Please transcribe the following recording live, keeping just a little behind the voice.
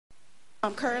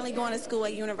I'm currently going to school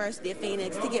at University of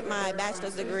Phoenix to get my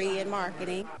bachelor's degree in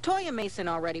marketing. Toya Mason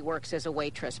already works as a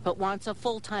waitress but wants a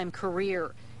full-time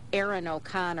career. Erin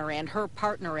O'Connor and her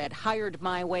partner at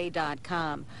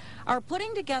HiredMyWay.com are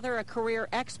putting together a career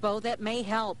expo that may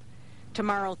help.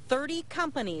 Tomorrow, 30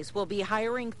 companies will be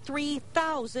hiring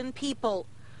 3,000 people.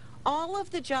 All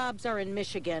of the jobs are in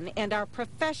Michigan and are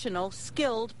professional,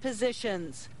 skilled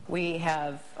positions. We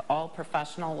have all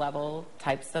professional level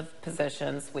types of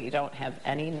positions. We don't have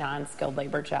any non-skilled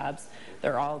labor jobs.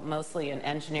 They're all mostly in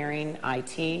engineering,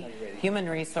 IT, human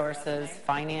resources,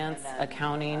 finance,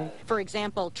 accounting. For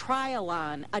example,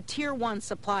 Trialon, a Tier 1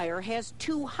 supplier, has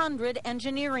 200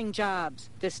 engineering jobs.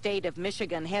 The state of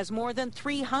Michigan has more than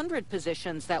 300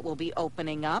 positions that will be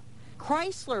opening up.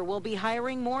 Chrysler will be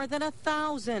hiring more than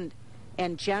 1,000.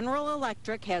 And General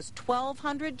Electric has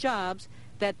 1,200 jobs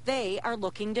that they are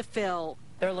looking to fill.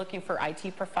 They're looking for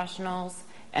IT professionals,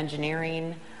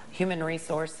 engineering, human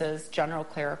resources, general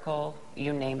clerical,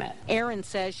 you name it. Erin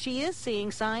says she is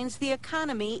seeing signs the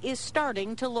economy is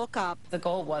starting to look up. The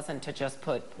goal wasn't to just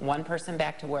put one person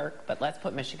back to work, but let's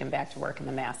put Michigan back to work in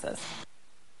the masses.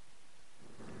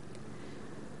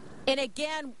 And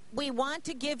again, we want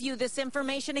to give you this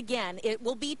information again. It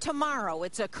will be tomorrow.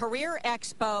 It's a career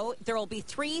expo. There will be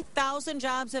 3,000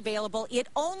 jobs available. It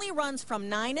only runs from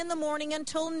 9 in the morning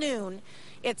until noon.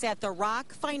 It's at the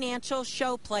Rock Financial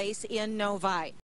Showplace in Novi.